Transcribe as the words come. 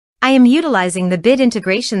I am utilizing the Bid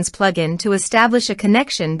Integrations plugin to establish a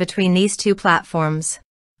connection between these two platforms.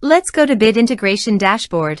 Let's go to Bid Integration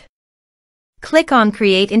Dashboard. Click on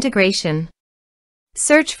Create Integration.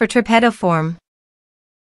 Search for Tripetto Form.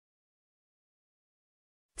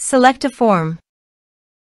 Select a form.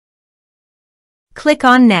 Click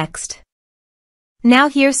on Next. Now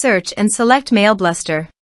here search and select MailBluster.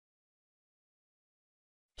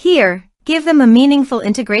 Here, give them a meaningful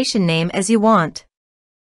integration name as you want.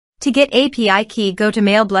 To get API key, go to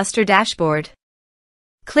MailBluster Dashboard.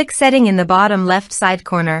 Click Setting in the bottom left side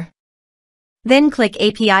corner. Then click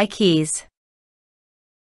API Keys.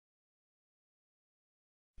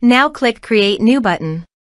 Now click Create New button.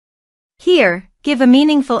 Here, give a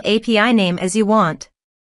meaningful API name as you want.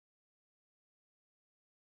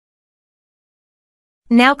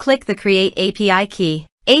 Now click the Create API key.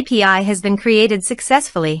 API has been created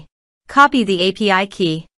successfully. Copy the API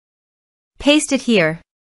key. Paste it here.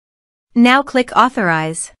 Now click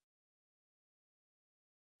Authorize.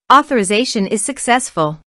 Authorization is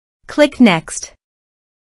successful. Click Next.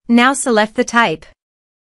 Now select the type.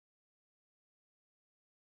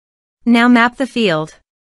 Now map the field.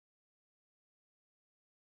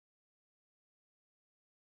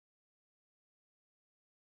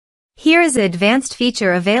 Here is an advanced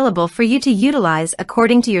feature available for you to utilize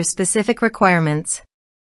according to your specific requirements.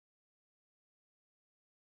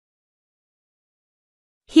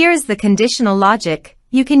 Here is the conditional logic.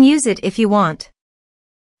 You can use it if you want.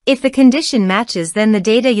 If the condition matches, then the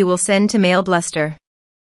data you will send to MailBluster.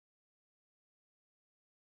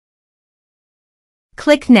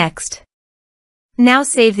 Click Next. Now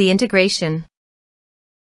save the integration.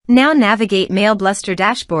 Now navigate MailBluster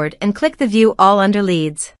Dashboard and click the View All under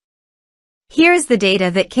Leads. Here is the data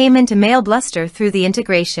that came into MailBluster through the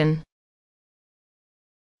integration.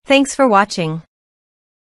 Thanks for watching.